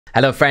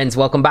Hello friends,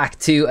 welcome back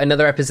to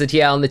another episode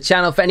here on the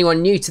channel. For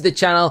anyone new to the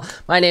channel,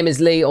 my name is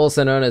Lee,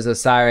 also known as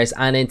Osirus,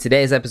 and in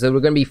today's episode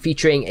we're going to be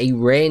featuring a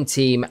Rain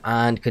team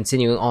and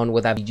continuing on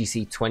with our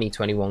VGC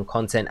 2021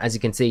 content. As you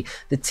can see,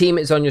 the team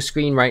is on your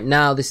screen right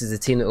now. This is the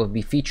team that we'll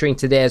be featuring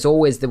today. As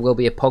always, there will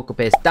be a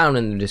Pokepaste down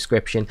in the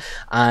description,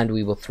 and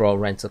we will throw a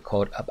rental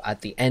code up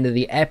at the end of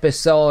the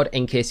episode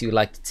in case you would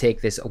like to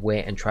take this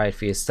away and try it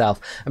for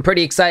yourself. I'm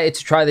pretty excited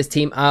to try this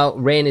team out.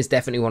 Rain is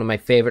definitely one of my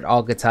favorite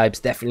archetypes,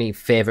 definitely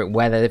favorite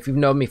weather if you've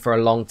known me for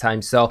a long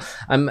time, so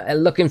I'm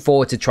looking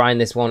forward to trying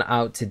this one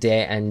out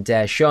today and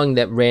showing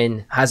that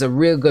Rain has a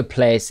real good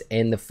place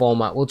in the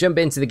format. We'll jump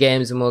into the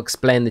games and we'll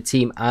explain the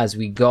team as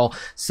we go.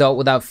 So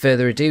without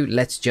further ado,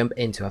 let's jump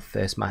into our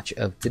first match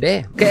of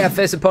today. Okay, our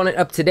first opponent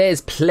up today is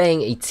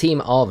playing a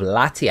team of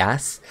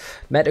Latias,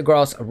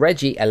 Metagross,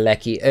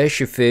 Registeel,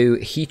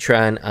 Urshifu,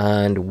 Heatran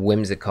and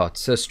Whimsicott.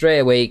 So straight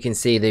away you can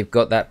see they've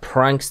got that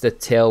Prankster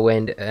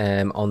Tailwind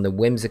on the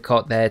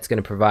Whimsicott there. It's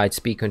going to provide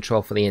speed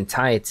control for the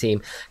entire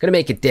team. Going to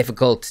make it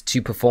difficult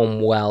to perform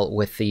well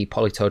with the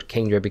Politoed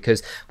Kingdra,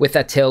 because with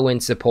that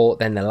Tailwind support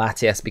then the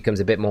Latias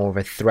becomes a bit more of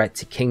a threat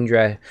to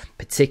Kingdra in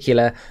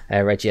particular.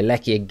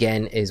 Registeel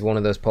again is one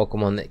of those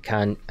Pokemon that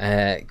can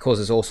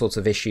causes all sorts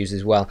of issues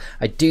as well.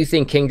 I do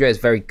think Kingdra is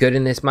very good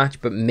in this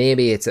match, but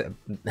maybe it's a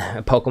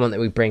Pokemon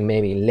that we bring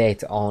maybe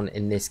late on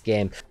in this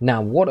game.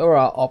 Now what are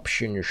our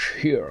options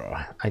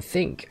here? I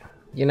think,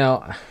 you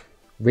know,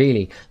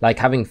 really, like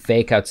having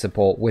fake out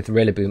support with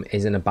Rillaboom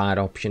isn't a bad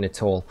option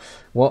at all.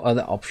 What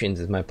other options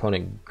has my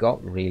opponent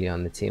got really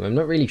on the team? I'm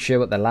not really sure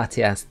what the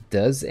Latias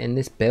does in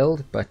this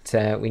build, but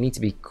we need to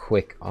be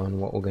quick on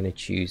what we're going to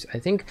choose. I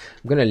think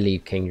I'm going to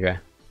leave Kingdra.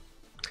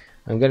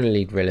 I'm going to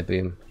leave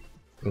Rillaboom.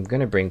 I'm going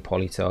to bring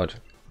Politoed.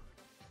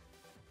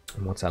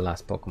 And what's our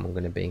last Pokemon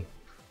going to be?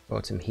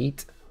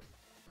 Rotom-H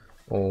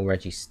or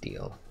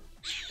Registeel?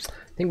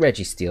 I think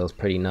Registeel is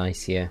pretty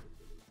nice here.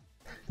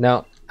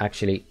 No,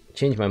 actually,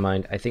 change my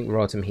mind. I think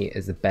Rotom-H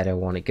is the better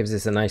one. It gives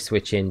us a nice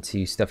switch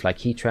into stuff like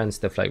Heatran,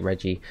 stuff like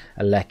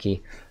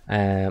Registeel,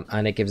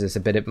 and it gives us a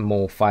bit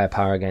more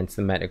firepower against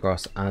the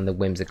Metagross and the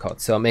Whimsicott.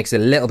 So it makes a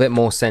little bit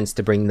more sense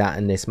to bring that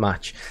in this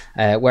match.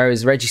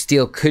 Whereas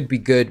Registeel could be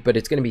good, but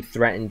it's going to be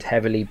threatened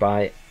heavily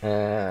by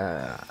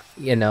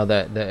you know,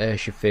 the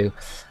Urshifu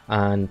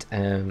and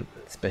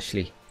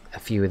especially a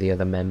few of the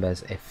other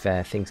members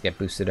if things get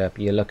boosted up.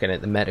 You're looking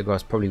at the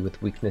Metagross probably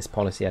with weakness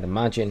policy, I'd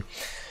imagine.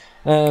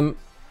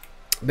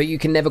 But you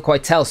can never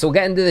quite tell. So we'll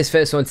get into this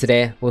first one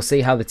today. We'll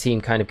see how the team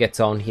kind of gets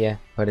on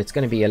here, but it's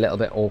going to be a little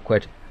bit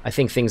awkward. I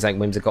think things like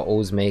Whimsicott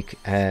always make,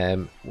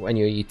 when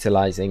you're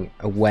utilizing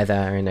a weather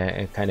and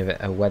a kind of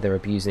a weather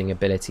abusing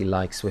ability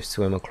like Swift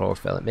Swim or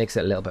Chlorophyll, it makes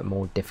it a little bit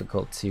more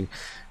difficult to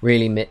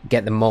really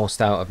get the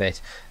most out of it.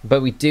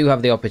 But we do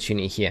have the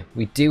opportunity here.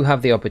 We do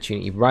have the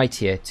opportunity right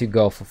here to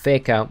go for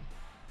Fake Out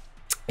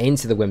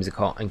into the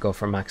Whimsicott and go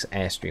for Max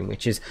Airstream,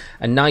 which is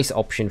a nice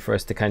option for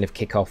us to kind of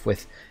kick off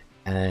with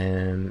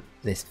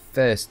this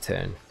first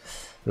turn.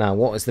 Now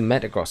what is the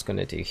Metagross going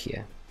to do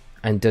here,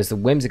 and does the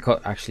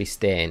Whimsicott actually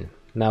stay in?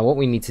 Now what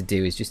we need to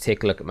do is just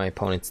take a look at my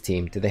opponent's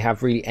team. Do they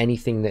have really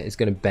anything that is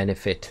going to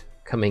benefit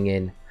coming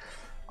in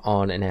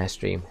on an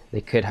Airstream? They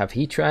could have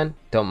Heatran,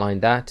 don't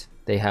mind that.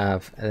 They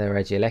have the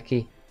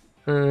Registeel,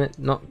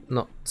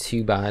 not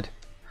too bad.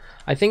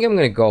 I think I'm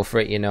going to go for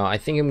it, you know. I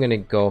think I'm going to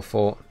go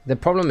for, the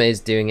problem is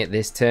doing it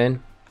this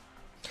turn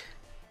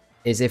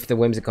is if the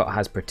Whimsicott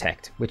has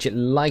Protect, which it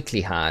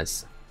likely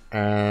has,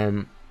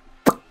 and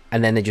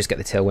then they just get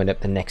the Tailwind up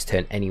the next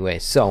turn anyway.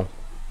 So,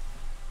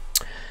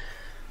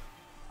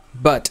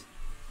 but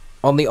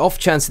on the off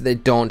chance that they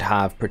don't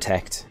have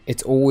Protect,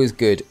 it's always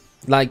good.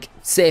 Like,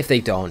 say if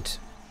they don't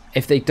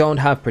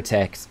have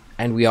Protect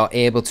and we are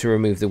able to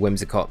remove the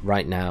Whimsicott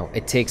right now,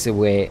 it takes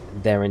away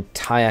their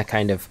entire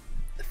kind of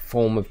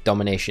form of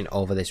domination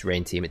over this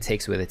Rain team. It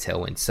takes away the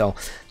Tailwind. So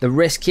the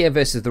risk here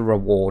versus the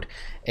reward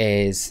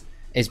is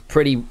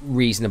pretty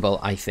reasonable,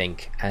 I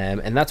think,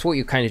 and that's what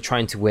you're kind of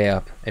trying to weigh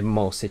up in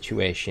most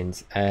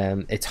situations.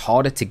 It's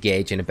harder to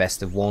gauge in a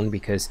best of one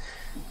because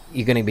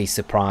you're going to be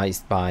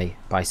surprised by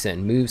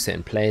certain moves,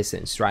 certain plays,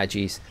 certain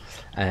strategies,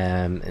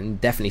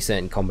 and definitely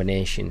certain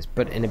combinations.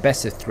 But in a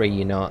best of three,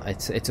 you know,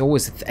 it's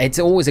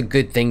always a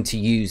good thing to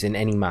use in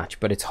any match,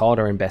 but it's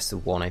harder in best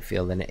of one, I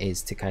feel, than it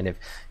is to kind of,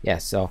 yeah.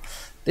 So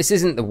this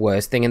isn't the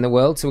worst thing in the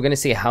world. So we're going to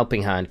see a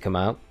Helping Hand come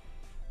out.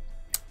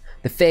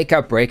 The Fake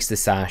Out breaks the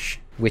Sash,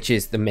 which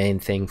is the main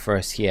thing for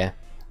us here,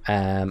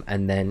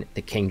 and then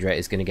the Kingdra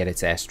is going to get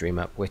its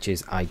Airstream up, which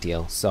is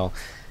ideal. So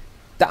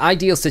the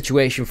ideal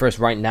situation for us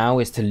right now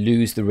is to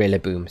lose the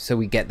Rillaboom, so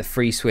we get the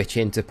free switch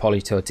into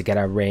Politoed to get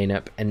our Rain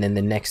up, and then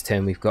the next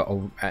turn we've got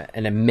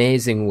an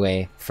amazing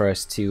way for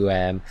us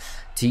to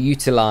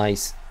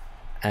utilize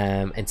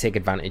and take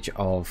advantage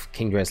of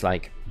Kingdra's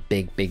like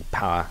big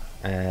power.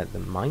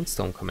 The Mind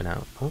Storm coming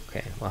out.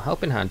 Okay, well,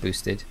 Helping Hand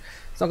boosted.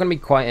 It's not going to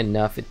be quite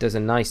enough. It does a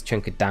nice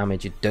chunk of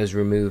damage. It does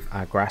remove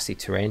our grassy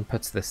terrain,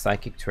 puts the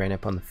psychic terrain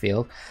up on the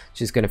field,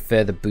 which is going to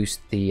further boost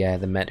the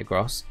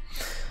Metagross.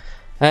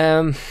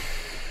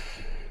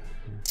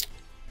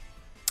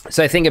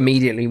 So I think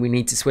immediately we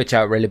need to switch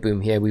out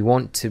Rillaboom here. We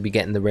want to be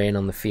getting the Rain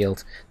on the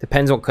field.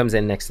 Depends what comes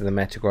in next to the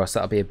Metagross.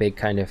 That'll be a big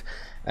kind of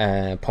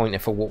pointer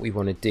for what we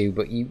want to do.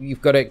 But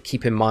you've got to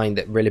keep in mind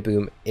that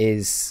Rillaboom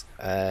is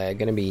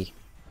going to be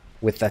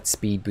with that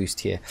speed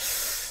boost here.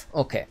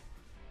 Okay.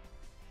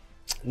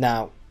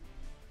 Now,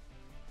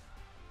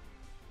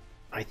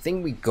 I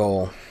think we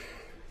go...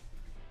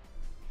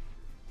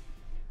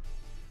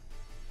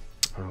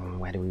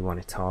 where do we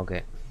want to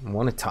target?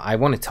 I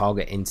want to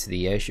target into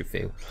the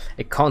Urshifu.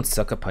 It can't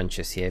Sucker Punch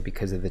us here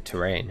because of the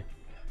terrain.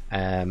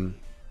 And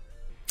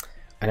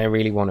I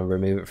really want to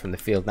remove it from the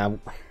field. Now,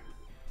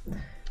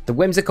 the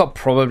Whimsicott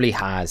probably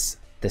has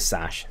the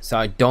Sash. So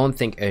I don't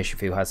think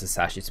Urshifu has the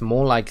Sash. It's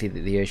more likely that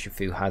the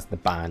Urshifu has the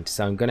Band.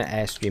 So I'm going to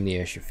Airstream the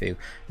Urshifu.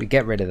 We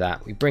get rid of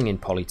that. We bring in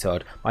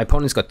Politoed. My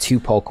opponent's got 2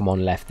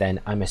 Pokemon left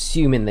then. I'm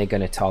assuming they're going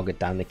to target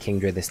down the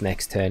Kingdra this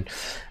next turn.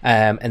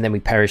 And then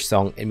we Perish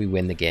Song and we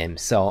win the game.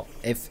 So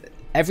if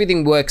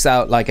everything works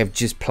out like I've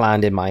just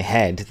planned in my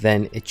head,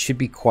 then it should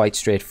be quite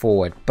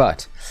straightforward.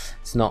 But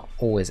it's not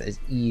always as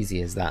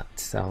easy as that.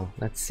 So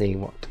let's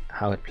see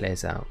how it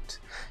plays out.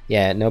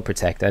 Yeah, no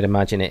Protect. I'd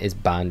imagine it is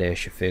Band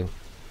Urshifu.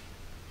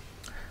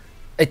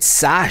 It's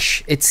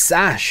Sash. It's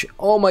Sash.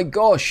 Oh my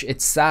gosh,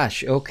 it's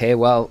Sash. Okay,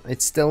 well,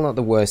 it's still not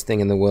the worst thing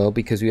in the world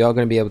because we are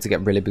going to be able to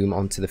get Rillaboom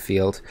onto the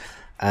field.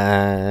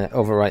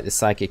 Overwrite the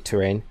Psychic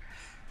Terrain.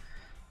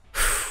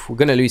 We're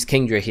going to lose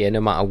Kingdra here no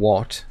matter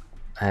what.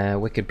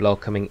 Wicked Blow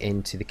coming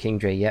into the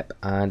Kingdra, yep.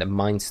 And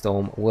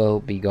Mindstorm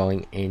will be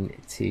going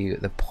into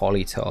the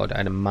Politoed,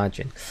 I'd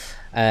imagine.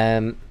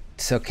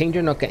 So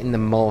Kingdra not getting the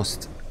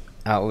most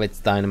out of its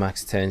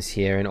Dynamax turns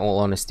here, in all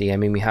honesty. I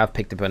mean, we have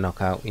picked up a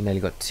knockout. We nearly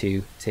got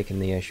 2, taking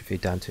the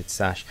Urshifu down to its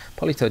Sash.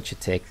 Politoed should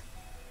take...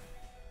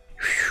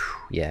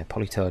 yeah,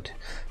 Politoed.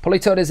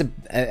 Politoed is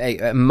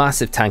a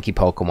massive tanky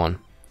Pokemon,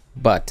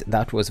 but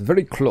that was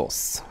very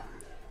close.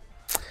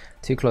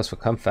 Too close for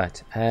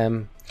comfort.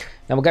 Now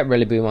we'll get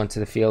Rillaboom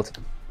onto the field.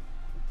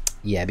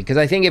 Yeah, because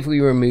I think if we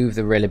remove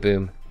the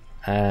Rillaboom,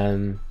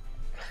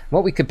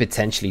 what we could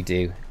potentially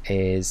do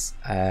is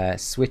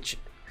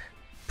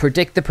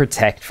predict the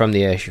Protect from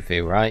the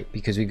Urshifu, right?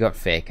 Because we got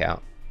Fake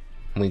Out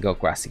and we got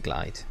Grassy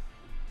Glide.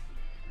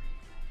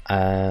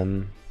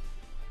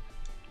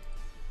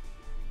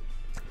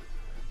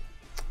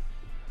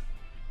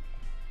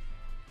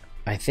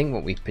 I think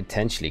what we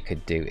potentially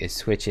could do is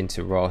switch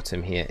into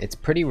Rotom here. It's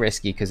pretty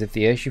risky because if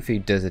the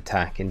Urshifu does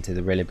attack into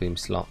the Rillaboom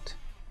slot,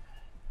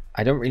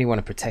 I don't really want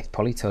to protect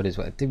Politoed as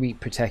well. Do we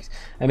protect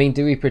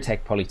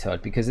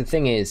Politoed? Because the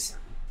thing is,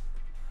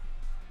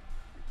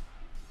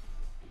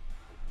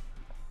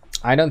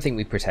 I don't think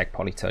we protect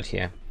Politoed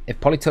here. If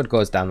Politoed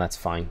goes down, that's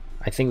fine.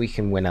 I think we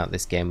can win out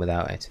this game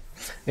without it.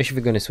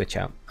 Urshifu going to switch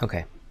out.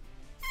 Okay.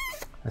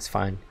 That's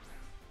fine.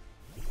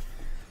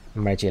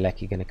 And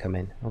Registeel going to come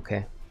in.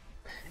 Okay.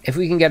 If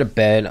we can get a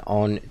burn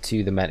on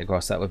to the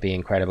Metagross, that would be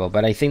incredible.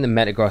 But I think the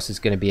Metagross is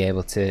going to be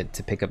able to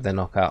pick up the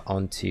knockout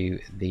onto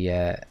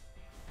the...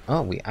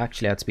 oh, we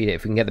actually outspeed it.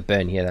 If we can get the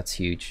burn here, that's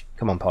huge.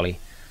 Come on, Polly.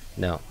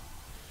 No.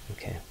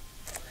 Okay.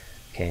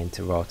 Okay,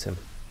 into Rotom.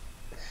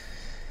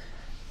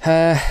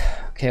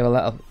 Okay, well,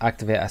 that'll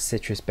activate our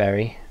Citrus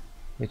Berry,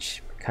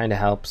 which kind of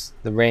helps.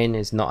 The Rain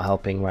is not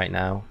helping right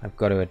now, I've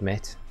got to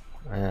admit.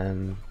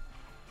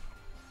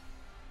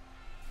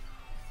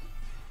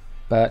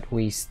 But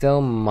we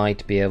still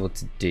might be able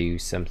to do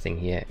something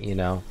here, you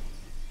know.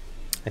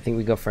 I think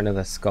we go for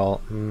another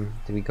Scald.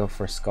 Do we go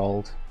for a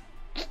Scald?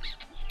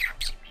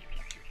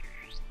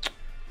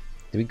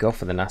 Do we go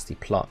for the Nasty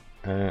Plot?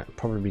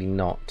 Probably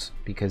not,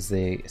 because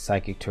the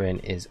Psychic Terrain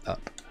is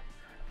up.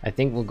 I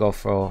think we'll go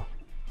for...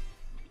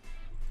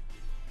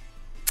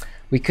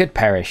 We could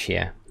Perish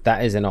here.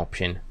 That is an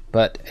option.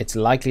 But it's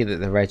likely that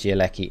the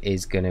Registeel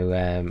is going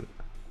to...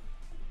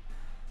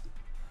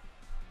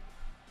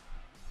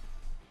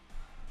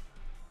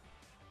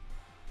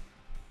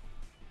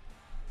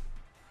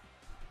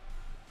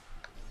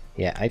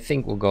 yeah, I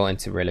think we'll go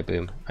into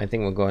Rillaboom. I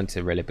think we'll go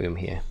into Rillaboom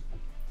here.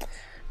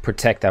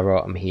 Protect our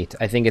Rotom Heat.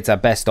 I think it's our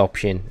best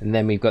option. And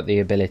then we've got the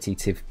ability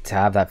to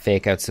have that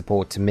Fake Out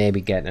support to maybe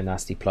get a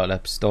Nasty Plot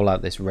up, stall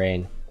out this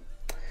Rain.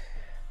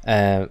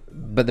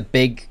 But the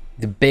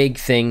big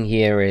thing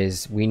here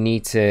is we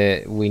need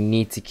to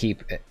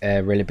keep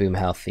Rillaboom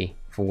healthy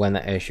for when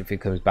that Urshifu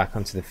comes back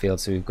onto the field.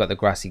 So we've got the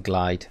Grassy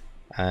Glide,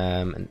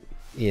 and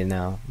you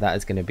know that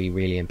is going to be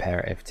really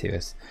imperative to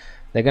us.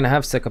 They're going to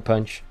have Sucker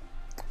Punch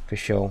for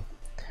sure,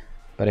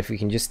 but if we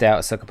can just stay out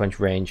of Sucker Punch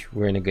range,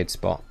 we're in a good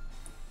spot.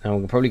 And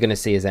we're probably going to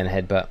see a Zen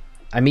Headbutt.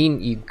 I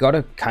mean, you got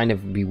to kind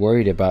of be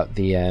worried about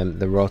the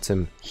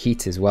Rotom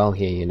Heat as well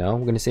here. You know,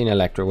 we're going to see an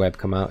Electro Web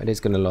come out. It is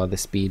going to lower the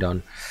speed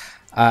on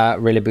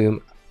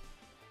Rillaboom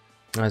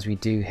as we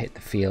do hit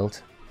the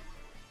field.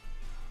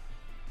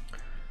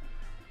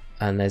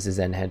 And there's a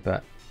Zen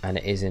Headbutt, and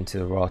it is into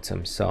the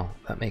Rotom, so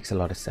that makes a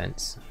lot of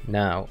sense.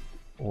 Now,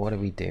 what are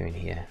we doing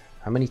here?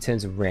 How many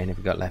turns of Rain have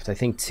we got left? I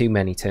think too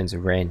many turns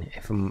of Rain,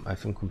 if I'm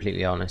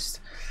completely honest,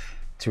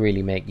 to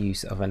really make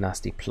use of a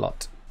Nasty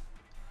Plot.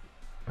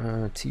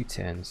 2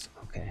 turns.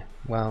 Okay,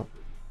 well,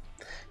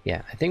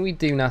 Yeah, I think we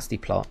do Nasty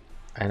Plot,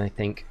 and I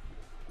think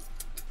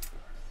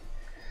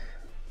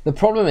the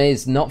problem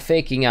is not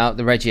faking out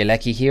the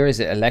Regieleki here is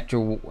it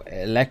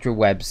Electro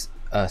Webs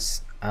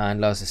us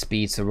and lots of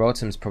speed, so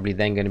Rotom's probably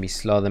then going to be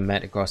slower than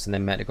Metagross, and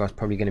then Metagross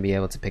probably going to be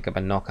able to pick up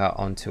a knockout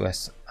onto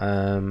us.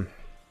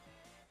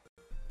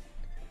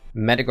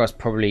 Metagross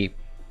probably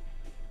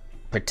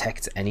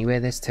protects anyway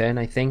this turn,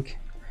 I think,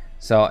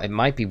 so it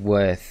might be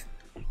worth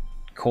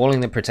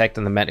calling the Protect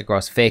on the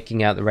Metagross,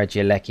 faking out the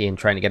Regieleki and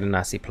trying to get a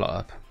Nasty Plot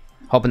up,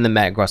 hoping the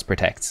Metagross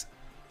protects.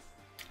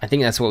 I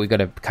think that's what we got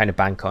to kind of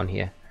bank on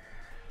here.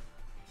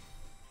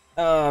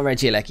 Oh,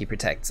 Regieleki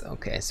protects.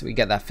 Okay, so we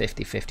get that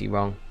 50-50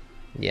 wrong.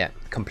 Yeah,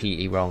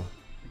 completely wrong.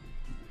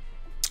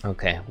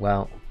 Okay,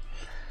 well,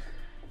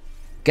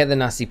 get the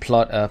Nasty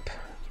Plot up,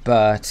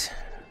 but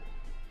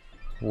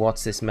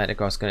what's this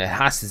Metagross gonna? It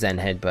has to Zen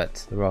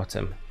Headbutt the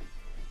Rotom.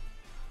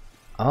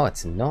 Oh,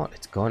 it's not.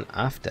 It's going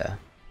after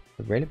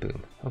the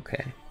Rillaboom.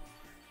 Okay.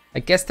 I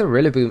guess the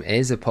Rillaboom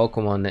is a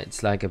Pokemon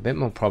that's like a bit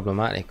more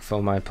problematic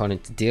for my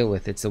opponent to deal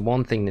with. It's the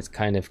one thing that's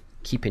kind of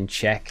keep in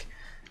check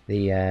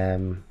the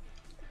and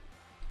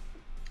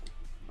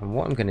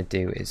what I'm gonna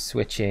do is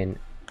switch in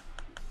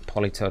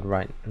Politoed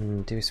right.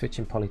 Do we switch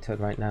in Politoed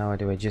right now, or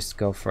do I just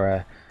go for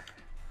a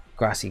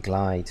Grassy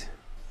Glide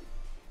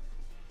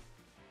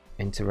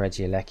into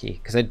Regieleki?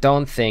 Because I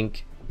don't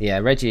think, yeah,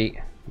 the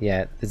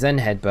Zen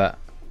Headbutt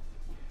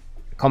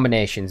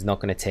combination is not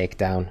going to take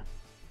down.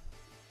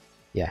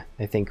 Yeah,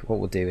 I think what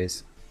we'll do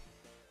is,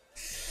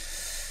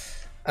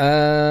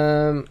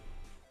 or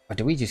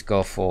do we just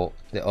go for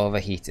the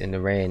Overheat and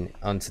the Rain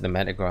onto the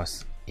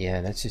Metagross?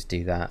 Yeah, let's just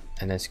do that,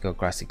 and let's go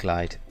Grassy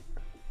Glide.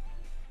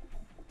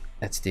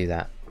 Let's do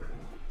that.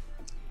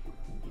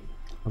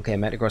 Okay,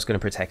 Metagross going to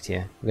protect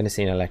here. We're going to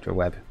see an Electro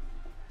Web.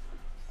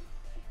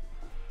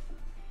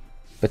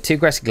 But 2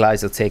 Grassy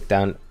Glides will take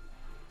down.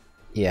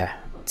 Yeah,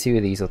 2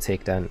 of these will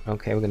take down.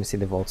 Okay, we're going to see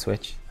the Volt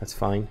Switch. That's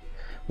fine.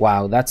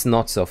 Wow, that's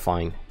not so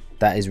fine.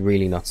 That is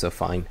really not so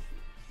fine.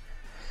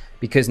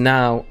 Because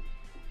now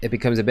it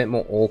becomes a bit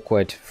more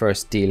awkward for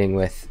us dealing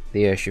with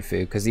the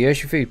Urshifu. Because the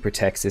Urshifu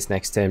protects this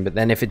next turn. But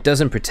then if it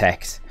doesn't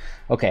protect...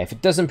 Okay, if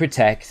it doesn't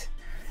protect...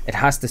 It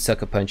has to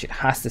Sucker Punch. It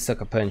has to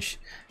Sucker Punch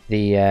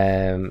the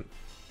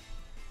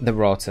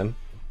Rotom.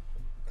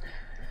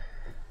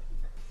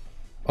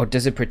 Or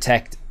does it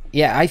protect?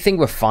 Yeah, I think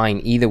we're fine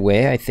either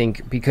way. I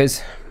think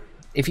because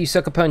if you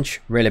Sucker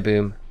Punch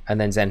Rillaboom and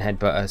then Zen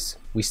Headbutt us,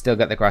 we still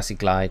get the Grassy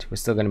Glide. We're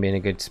still going to be in a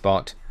good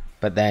spot.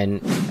 But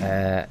then,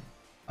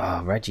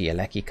 oh,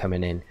 Regieleki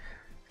coming in.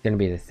 It's going to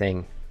be the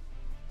thing.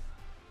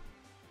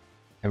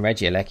 And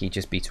Regieleki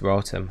just beats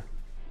Rotom.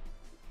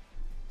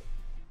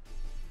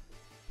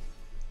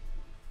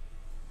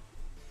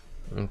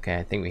 Okay,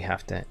 I think we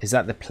have to. Is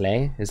that the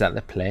play? Is that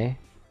the play?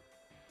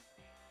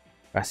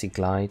 Grassy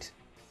Glide.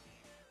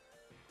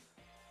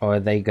 Or are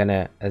they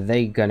gonna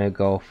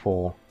go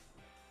for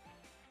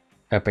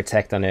a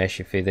Protect on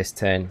Urshifu this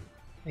turn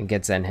and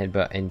get Zen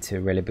Headbutt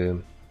into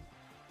Rillaboom?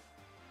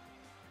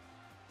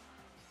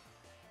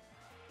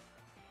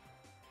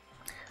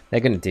 They're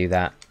gonna do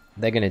that.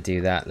 They're gonna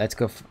do that. Let's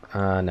go.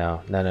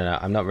 No.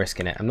 I'm not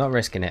risking it. I'm not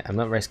risking it. I'm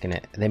not risking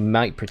it. They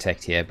might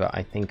protect here, but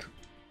I think.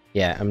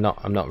 Yeah, I'm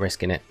not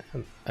risking it.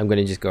 I'm going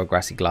to just go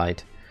Grassy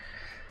Glide.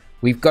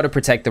 We've got to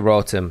protect the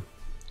Rotom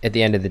at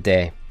the end of the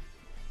day.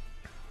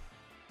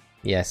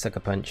 Yeah,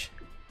 Sucker Punch.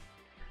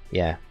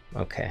 Yeah,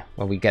 okay.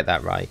 Well, we get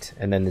that right.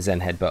 And then the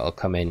Zen Headbutt will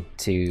come in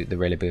to the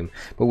Rillaboom.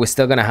 But we're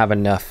still going to have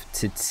enough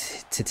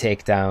to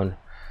take down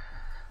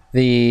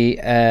the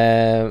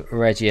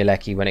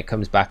Regieleki when it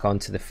comes back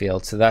onto the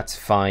field. So that's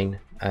fine.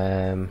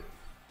 And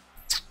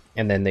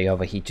then the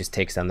Overheat just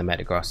takes down the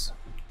Metagross.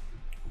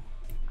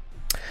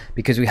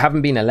 Because we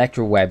haven't been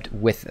Electro Webbed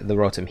with the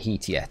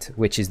Rotom-H yet,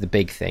 which is the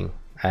big thing.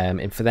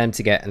 And for them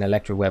to get an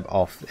Electro Web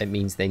off, it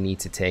means they need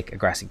to take a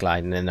Grassy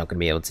Glide, and they're not going to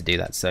be able to do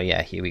that. So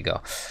yeah, here we go.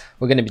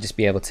 We're going to just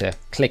be able to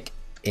click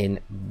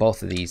in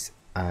both of these,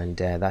 and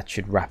that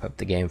should wrap up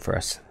the game for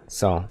us.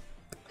 So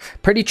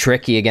pretty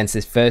tricky against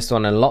this first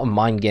one, and a lot of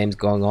mind games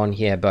going on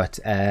here, but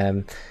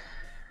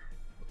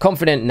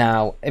confident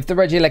now. If the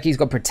Regieleki's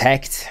got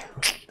Protect,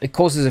 it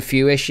causes a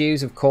few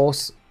issues, of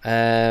course.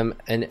 And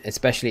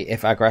especially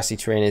if our grassy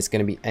terrain is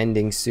going to be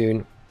ending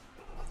soon,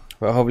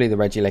 but hopefully the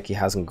Regieleki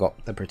hasn't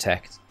got the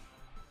Protect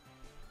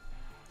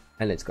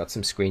and it's got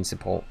some screen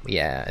support.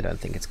 Yeah, I don't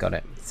think it's got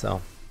it,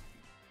 so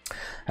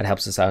that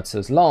helps us out. So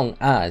as long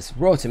as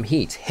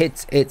Rotom-H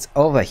hits its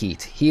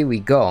Overheat, here we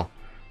go,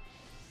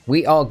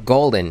 we are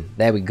golden.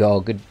 There we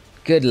go.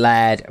 Good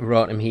lad,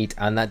 Rotom-H,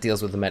 and that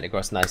deals with the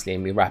Metagross nicely,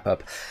 and we wrap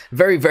up.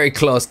 Very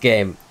close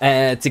game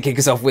to kick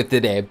us off with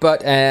today,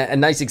 but a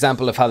nice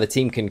example of how the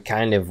team can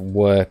kind of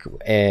work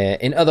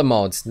in other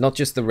modes, not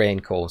just the Rain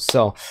course.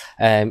 So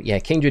yeah,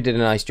 Kingdra did a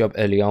nice job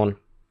early on.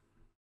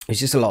 It's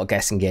just a lot of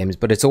guessing games,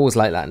 but it's always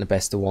like that in the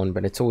best of one,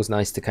 but it's always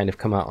nice to kind of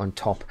come out on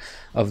top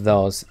of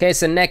those. Okay,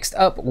 so next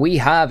up, we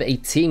have a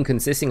team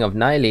consisting of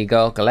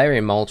Nihilego,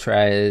 Galarian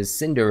Moltres,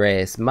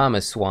 Cinderace,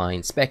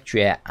 Mamoswine,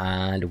 Spectrier,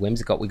 and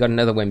Whimsicott. We got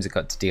another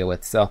Whimsicott to deal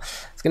with, so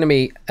it's going to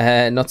be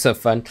not so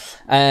fun.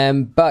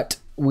 But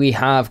we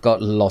have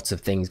got lots of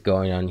things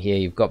going on here.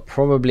 You've got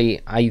probably,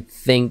 I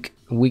think,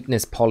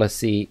 weakness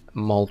policy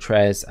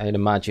Moltres, I'd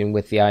imagine,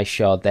 with the Ice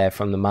Shard there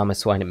from the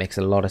Mamoswine. It makes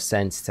a lot of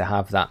sense to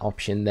have that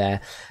option there.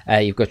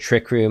 You've got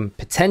Trick Room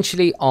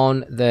potentially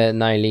on the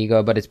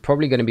Nihilego, but it's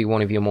probably going to be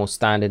one of your more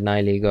standard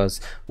Nihilegos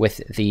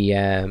with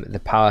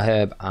the Power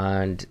Herb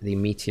and the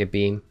Meteor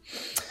Beam.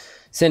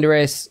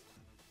 Cinderace,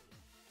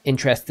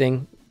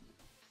 interesting.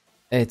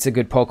 It's a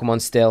good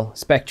Pokemon still.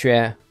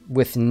 Spectrier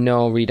with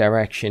no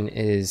redirection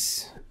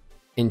is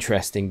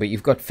interesting, but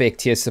you've got Fake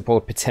Tears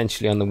support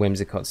potentially on the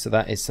Whimsicott, so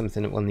that is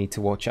something that we'll need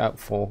to watch out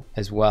for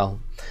as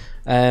well.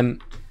 Now,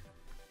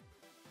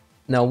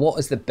 what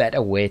is the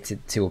better way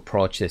to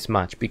approach this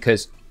match?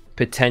 Because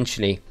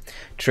potentially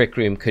Trick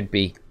Room could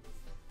be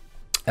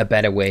a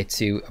better way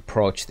to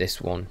approach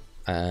this one,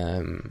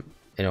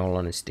 in all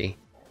honesty.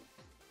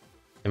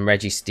 And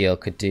Registeel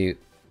could do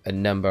a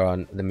number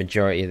on the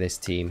majority of this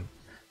team.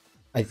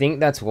 I think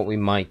that's what we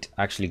might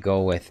actually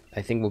go with.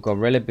 I think we'll go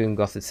Rillaboom,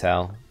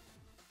 Gothitelle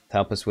to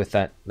help us with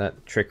that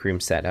Trick Room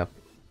setup.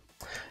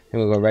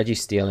 And we'll go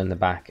Registeel in the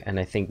back, and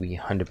I think we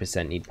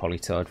 100% need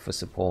Politoed for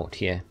support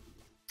here.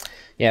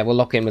 Yeah, we'll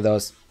lock in with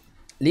those.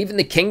 Leaving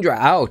the Kingdra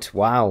out.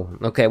 Wow.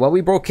 Okay, well, we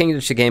brought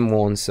Kingdra to game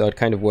 1, so it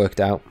kind of worked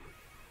out.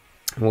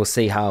 And we'll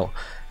see how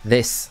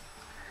this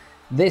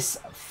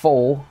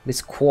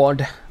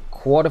quad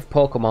of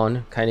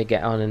Pokemon kind of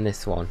get on in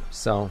this one.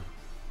 So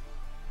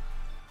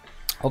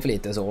hopefully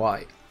it does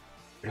alright.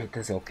 It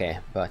does okay,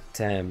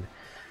 but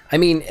I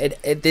mean,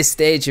 at this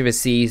stage of a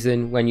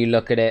season, when you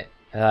look at it,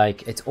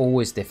 like, it's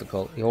always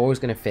difficult. You're always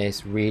going to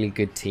face really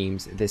good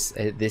teams at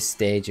this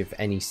stage of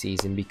any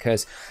season,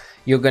 because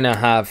you're going to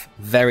have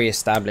very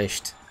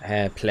established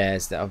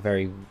players that have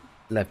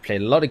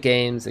played a lot of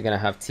games. They're going to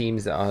have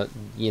teams that are,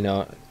 you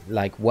know,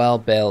 like well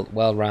built,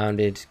 well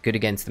rounded, good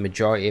against the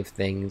majority of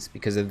things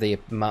because of the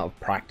amount of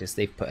practice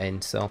they've put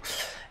in. So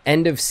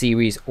end of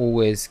series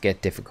always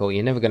get difficult.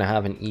 You're never going to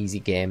have an easy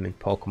game in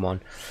Pokemon.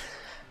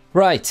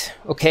 Right,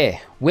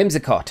 okay,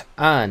 Whimsicott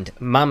and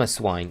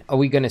Mamoswine. Are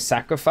we going to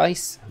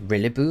sacrifice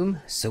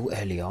Rillaboom so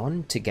early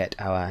on to get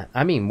our...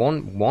 I mean,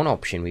 one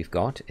option we've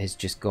got is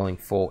just going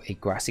for a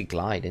Grassy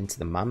Glide into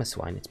the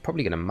Mamoswine. It's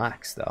probably going to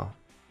max, though.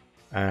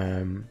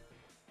 And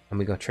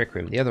we got Trick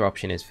Room. The other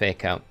option is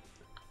Fake Out.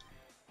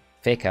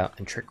 Fake Out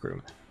and Trick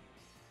Room.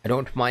 I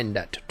don't mind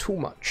that too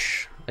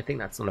much. I think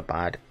that's not a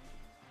bad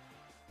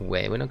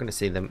way. We're not going to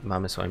see the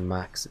Mamoswine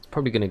max. It's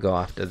probably going to go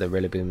after the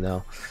Rillaboom,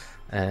 though.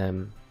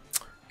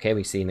 Okay,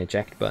 we see an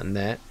eject button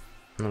there.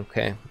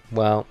 Okay,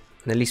 well,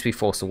 at least we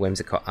force the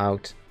Whimsicott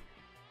out.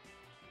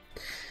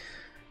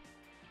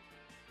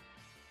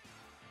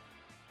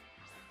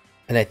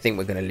 And I think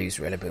we're going to lose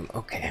Rillaboom.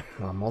 Okay,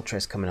 well,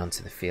 Moltres coming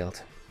onto the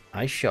field.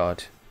 Ice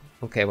Shard.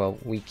 Okay, well,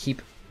 we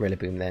keep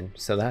Rillaboom then.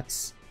 So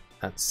that's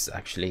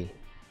actually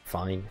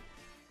fine.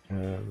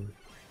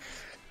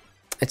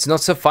 It's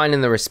not so fine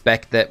in the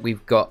respect that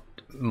we've got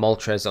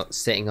Moltres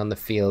sitting on the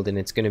field and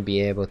it's going to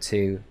be able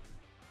to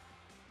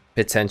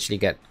potentially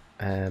get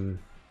I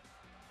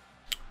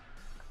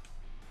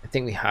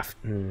think we have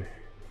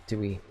do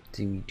we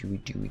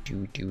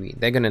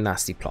they're gonna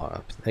nasty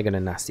plot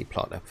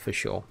up for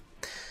sure.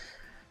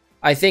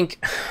 I think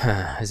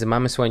is a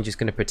Mamoswine just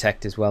gonna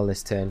protect as well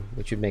this turn,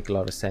 which would make a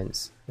lot of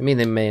sense. I mean,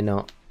 they may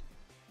not.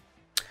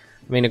 I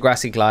mean, a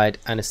Grassy Glide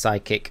and a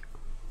Psychic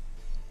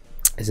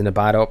isn't a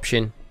bad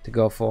option to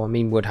go for. I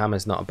mean,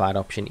 Woodhammer's not a bad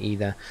option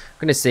either. I'm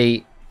gonna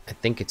see, I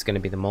think it's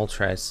gonna be the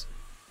Moltres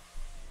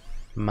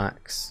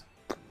max.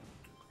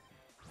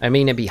 I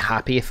mean, I'd be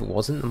happy if it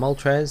wasn't the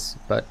Moltres,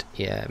 but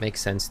yeah, it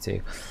makes sense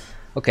too.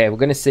 Okay, we're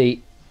going to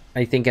see,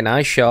 I think, an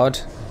Ice Shard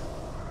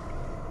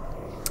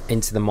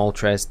into the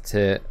Moltres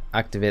to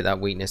activate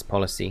that weakness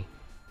policy.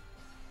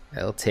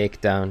 It'll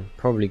take down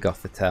probably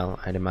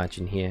Gothitelle, I'd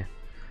imagine here.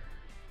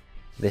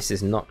 This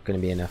is not going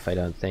to be enough, I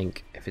don't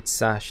think. If it's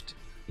sashed,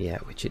 yeah,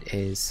 which it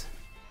is.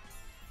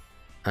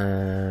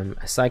 A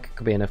Psychic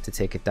could be enough to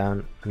take it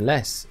down,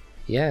 unless...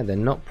 yeah, they're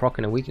not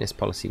proccing a weakness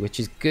policy, which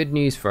is good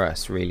news for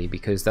us, really,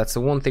 because that's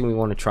the one thing we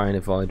want to try and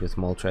avoid with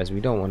Moltres.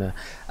 We don't want to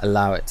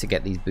allow it to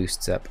get these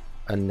boosts up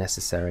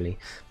unnecessarily.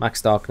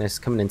 Max Darkness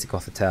coming into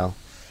Gothitelle.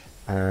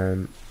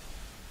 And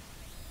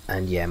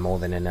yeah, more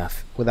than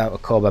enough. Without a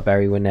Cobra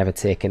Berry, we're never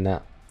taking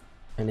that.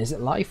 And is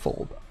it Life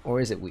Orb or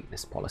is it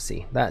weakness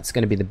policy? That's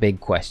going to be the big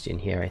question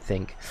here, I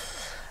think.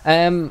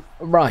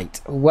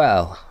 Right,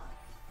 well,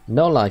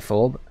 no Life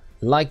Orb,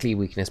 likely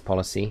weakness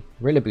policy.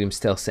 Rillaboom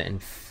still sitting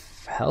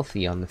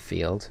healthy on the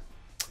field.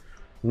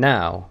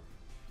 Now,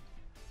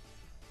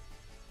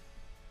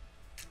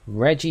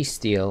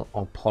 Registeel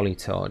or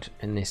Politoed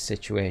in this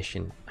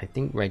situation. I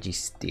think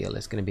Registeel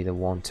is going to be the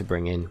one to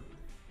bring in.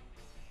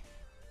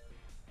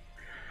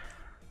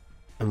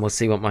 And we'll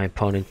see what my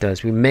opponent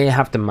does. We may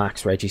have to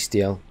max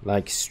Registeel,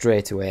 like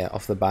straight away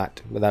off the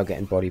bat, without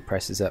getting body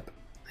presses up.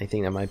 I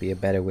think that might be a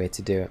better way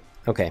to do it.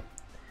 Okay.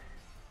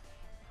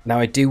 Now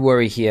I do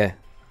worry here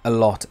a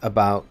lot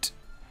about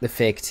the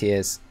fake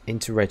tears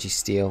into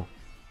Registeel.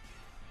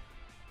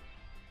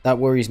 That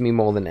worries me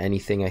more than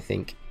anything, I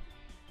think.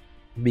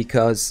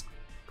 Because...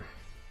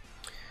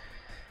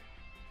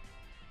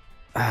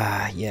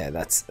 yeah,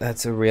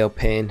 that's a real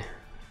pain.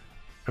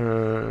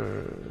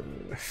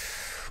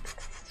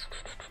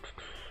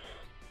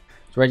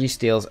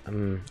 Registeel's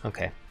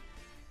okay.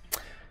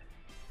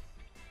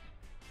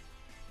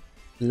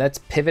 Let's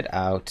pivot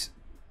out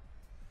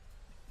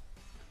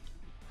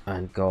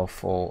and go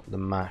for the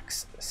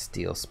max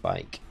steel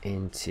spike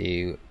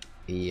into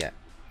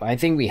I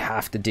think we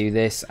have to do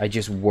this. I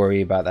just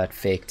worry about that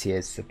fake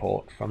tears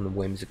support from the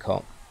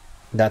Whimsicott.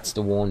 That's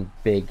the one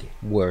big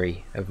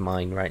worry of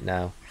mine right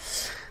now.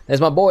 There's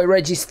my boy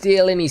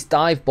Registeel in his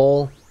dive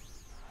ball.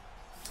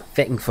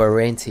 Fitting for a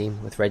rain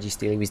team with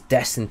Registeel. He was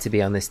destined to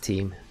be on this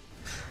team.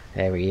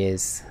 There he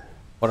is.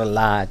 What a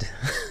lad.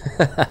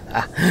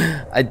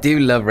 I do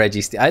love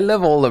Registeel. I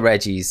love all the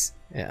Reggies.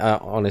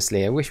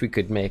 Honestly, I wish we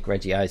could make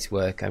Reggie Ice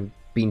work. I've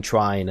been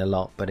trying a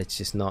lot, but it's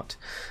just not.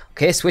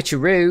 Okay,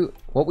 switcheroo.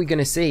 What are we going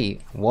to see?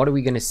 What are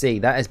we going to see?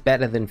 That is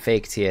better than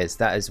fake tears.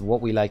 That is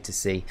what we like to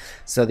see.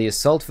 So the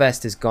Assault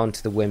Vest has gone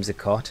to the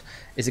Whimsicott.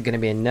 Is it going to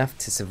be enough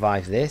to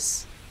survive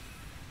this?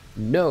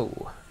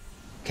 No.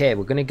 Okay,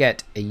 we're going to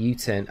get a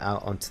U-turn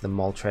out onto the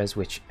Moltres,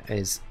 which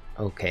is...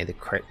 Okay, the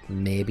crit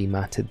maybe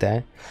mattered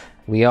there.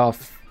 We are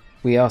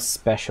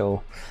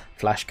special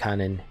flash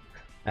cannon,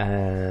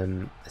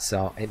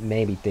 so it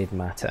maybe did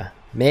matter.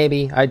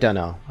 Maybe, I don't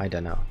know.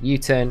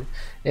 U-turn,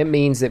 it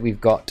means that we've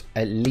got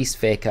at least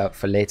fake out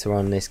for later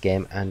on in this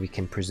game, and we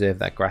can preserve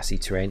that grassy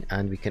terrain,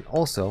 and we can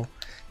also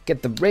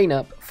get the rain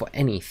up for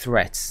any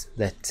threats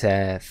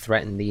that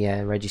threaten the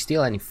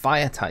Registeel, any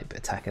fire type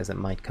attackers that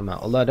might come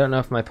out. Although I don't know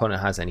if my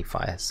opponent has any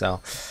fire, so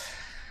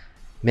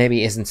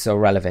maybe isn't so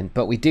relevant.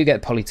 But we do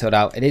get Politoed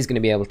out. It is going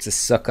to be able to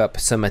suck up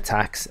some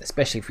attacks,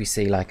 especially if we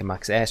see like a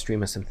max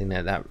airstream or something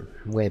like that.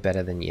 Way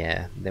better than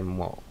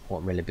what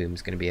Rillaboom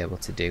is going to be able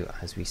to do,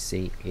 as we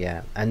see.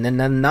 Yeah, and then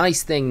the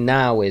nice thing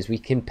now is we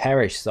can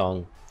Perish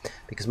Song,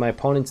 because my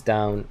opponent's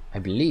down, I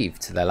believe,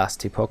 to their last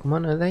 2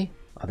 Pokemon. Are they?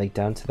 Are they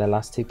down to their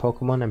last 2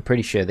 Pokemon? I'm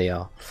pretty sure they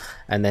are.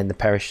 And then the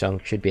Perish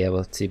Song should be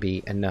able to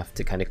be enough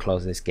to kind of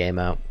close this game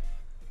out.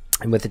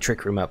 And with the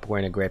Trick Room up, we're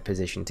in a great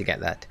position to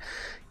get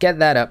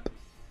that up.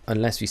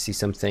 Unless we see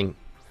something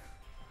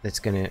that's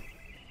going to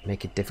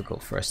make it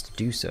difficult for us to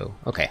do so.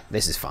 Okay,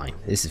 this is fine.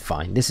 This is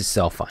fine. This is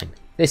so fine.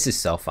 This is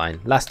so fine.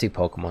 Last 2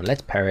 Pokemon.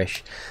 Let's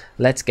Perish.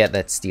 Let's get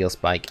that Steel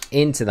Spike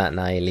into that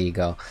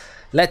Nihilego.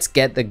 Let's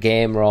get the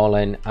game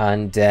rolling,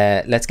 and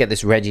let's get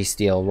this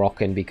Registeel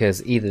rocking,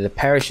 because either the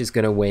Perish is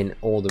going to win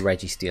or the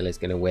Registeel is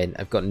going to win.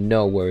 I've got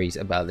no worries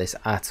about this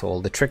at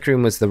all. The Trick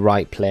Room was the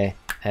right play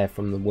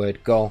from the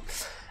word go.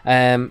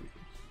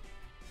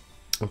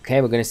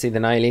 Okay, we're going to see the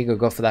Nihilego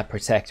go for that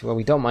Protect. Well,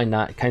 we don't mind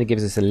that. It kind of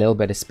gives us a little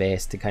bit of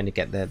space to kind of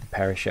get the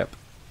Perish up.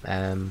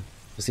 We'll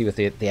see with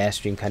the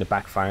Airstream kind of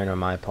backfiring on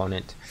my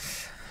opponent.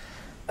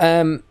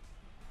 In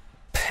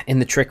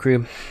the Trick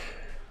Room.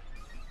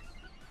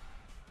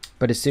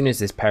 But as soon as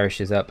this Perish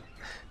is up,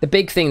 the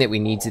big thing that we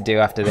need to do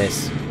after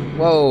this...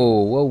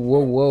 Whoa.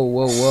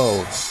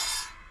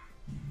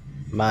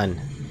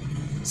 Man,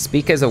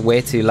 speakers are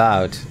way too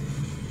loud.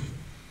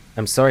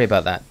 I'm sorry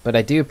about that, but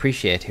I do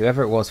appreciate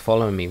whoever it was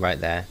following me right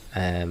there.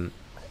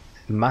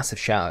 Massive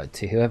shout out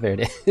to whoever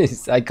it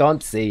is. I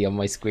can't see on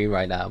my screen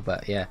right now,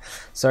 but yeah,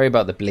 sorry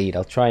about the bleed.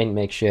 I'll try and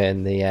make sure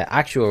in the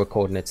actual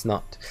recording it's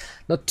not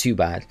too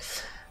bad.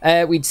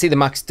 We'd see the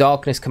Max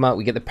Darkness come out.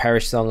 We get the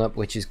Perish Song up,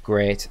 which is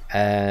great.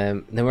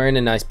 Then we're in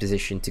a nice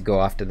position to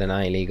go after the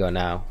Nihilego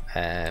now.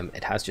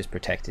 It has just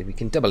protected. We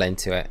can double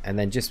into it, and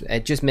then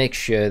just make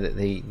sure that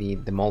the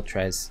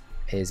Moltres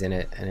is in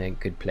a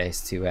good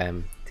place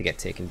to get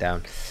taken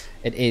down.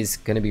 It is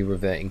going to be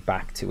reverting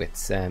back to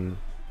its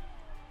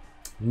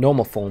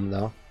normal form,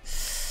 though.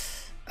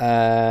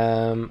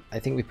 I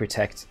think we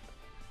protect.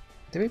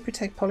 Do we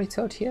protect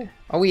Politoed here?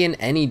 Are we in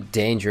any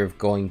danger of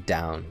going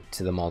down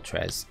to the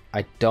Moltres?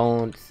 I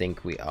don't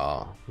think we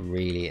are,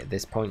 really, at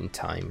this point in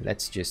time.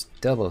 Let's just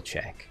double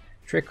check.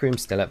 Trick Room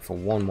still up for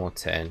one more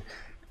turn.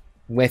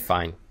 We're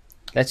fine.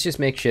 Let's just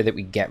make sure that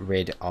we get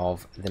rid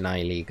of the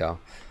Nihilego.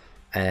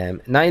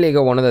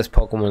 Nihilego, one of those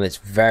Pokemon that's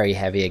very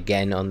heavy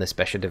again on the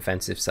special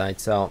defensive side,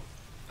 so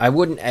I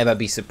wouldn't ever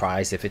be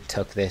surprised if it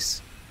took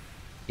this.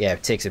 Yeah,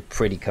 it takes it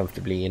pretty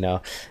comfortably, you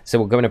know. So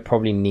we're going to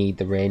probably need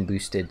the rain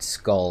boosted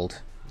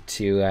Scald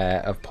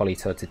of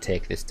Politoed to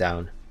take this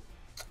down.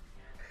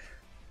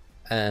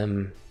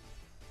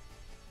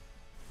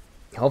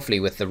 Hopefully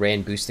with the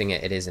rain boosting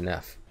it, it is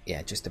enough.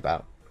 Yeah, just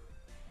about.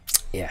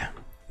 Yeah,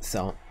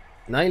 so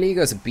Nihilego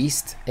is a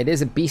beast. It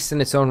is a beast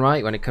in its own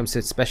right when it comes to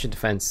its special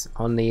defense.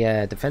 On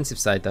the defensive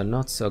side, though,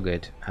 not so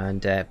good.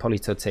 And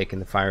Politoed taking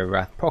the Fiery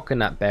Wrath, proccing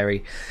that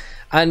Berry.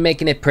 and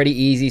making it pretty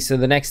easy. So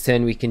the next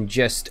turn we can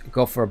just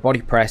go for a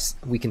body press.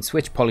 We can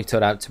switch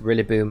Politoed out to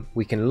Rillaboom.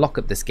 We can lock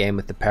up this game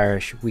with the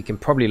Perish. We can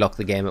probably lock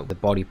the game up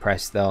with body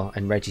press though,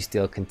 and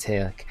Registeel can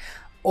take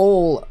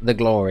all the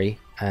glory.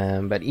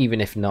 But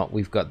even if not,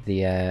 we've got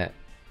the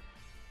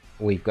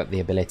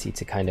ability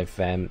to kind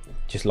of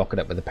just lock it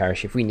up with the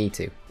Perish if we need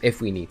to.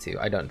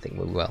 I don't think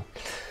we will.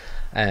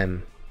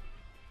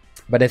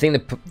 But I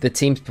think the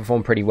team's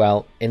performed pretty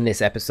well in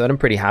this episode. I'm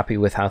pretty happy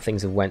with how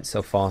things have went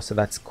so far, so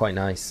that's quite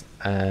nice.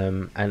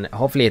 And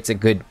hopefully it's a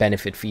good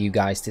benefit for you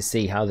guys to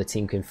see how the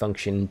team can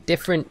function in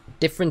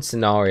different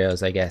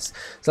scenarios, I guess.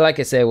 So like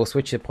I say, we'll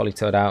switch the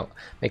Politoed out.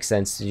 Makes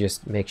sense to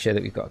just make sure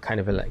that we've got kind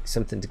of like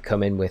something to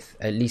come in with,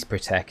 at least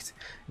protect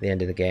at the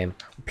end of the game.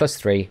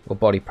 +3, we'll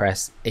body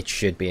press. It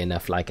should be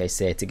enough, like I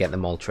say, to get the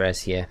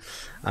Moltres here.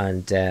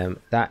 And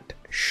that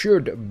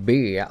should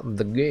be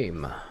the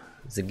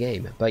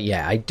game. But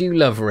yeah, I do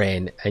love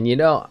Rain, and you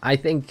know, I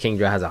think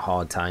Kingdra has a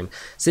hard time.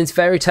 Since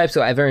fairy types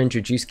were ever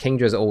introduced,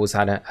 Kingdra's always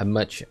had a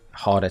much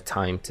harder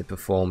time to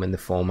perform in the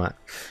format.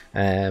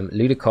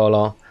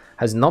 Ludicolo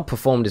has not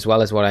performed as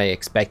well as what I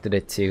expected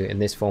it to in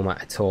this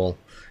format at all,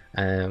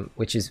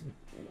 which is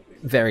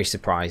very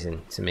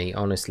surprising to me,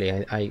 honestly.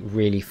 I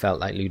really felt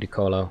like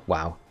Ludicolo,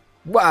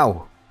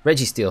 wow,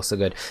 Registeel so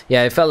good.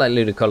 Yeah, it felt like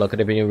Ludicolo could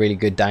have been a really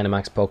good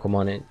Dynamax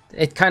Pokemon.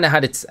 It kind of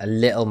had its a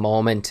little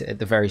moment at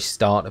the very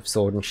start of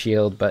Sword and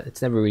Shield, but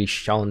it's never really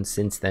shone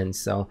since then,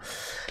 so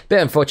a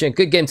bit unfortunate.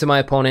 Good game to my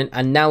opponent,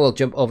 and now we'll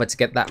jump over to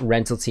get that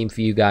rental team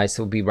for you guys,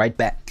 so we'll be right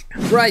back.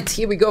 Right,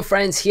 here we go,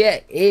 friends.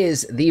 Here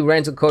is the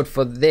rental code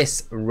for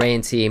this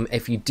Rain team.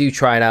 If you do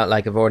try it out,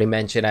 like I've already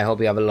mentioned, I hope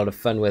you have a lot of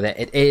fun with it.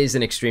 It is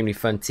an extremely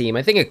fun team.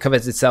 I think it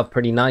covers itself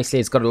pretty nicely.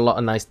 It's got a lot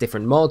of nice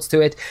different modes to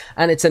it,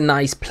 and it's a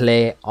nice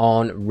play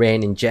on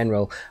Rain in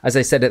general. As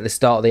I said at the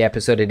start of the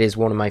episode, it is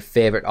one of my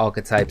favorite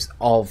archetypes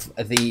of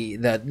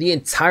the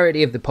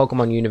entirety of the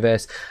Pokemon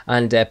universe,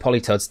 and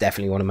Politoed's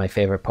definitely one of my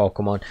favorite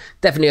Pokemon.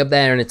 Definitely up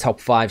there in the top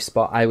 5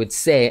 spot, I would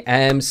say.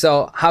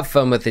 So have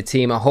fun with the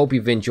team. I hope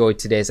you've enjoyed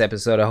today's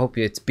episode. I hope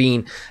it's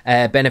been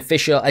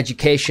beneficial,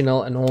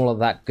 educational, and all of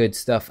that good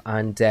stuff,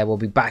 and we'll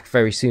be back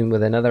very soon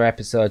with another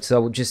episode.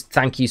 So just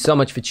thank you so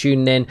much for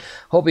tuning in.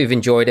 Hope you've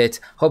enjoyed it.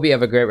 Hope you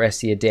have a great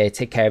rest of your day.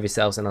 Take care of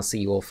yourselves, and I'll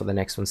see you all for the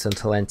next one. So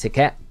until then, take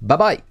care. Bye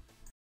bye.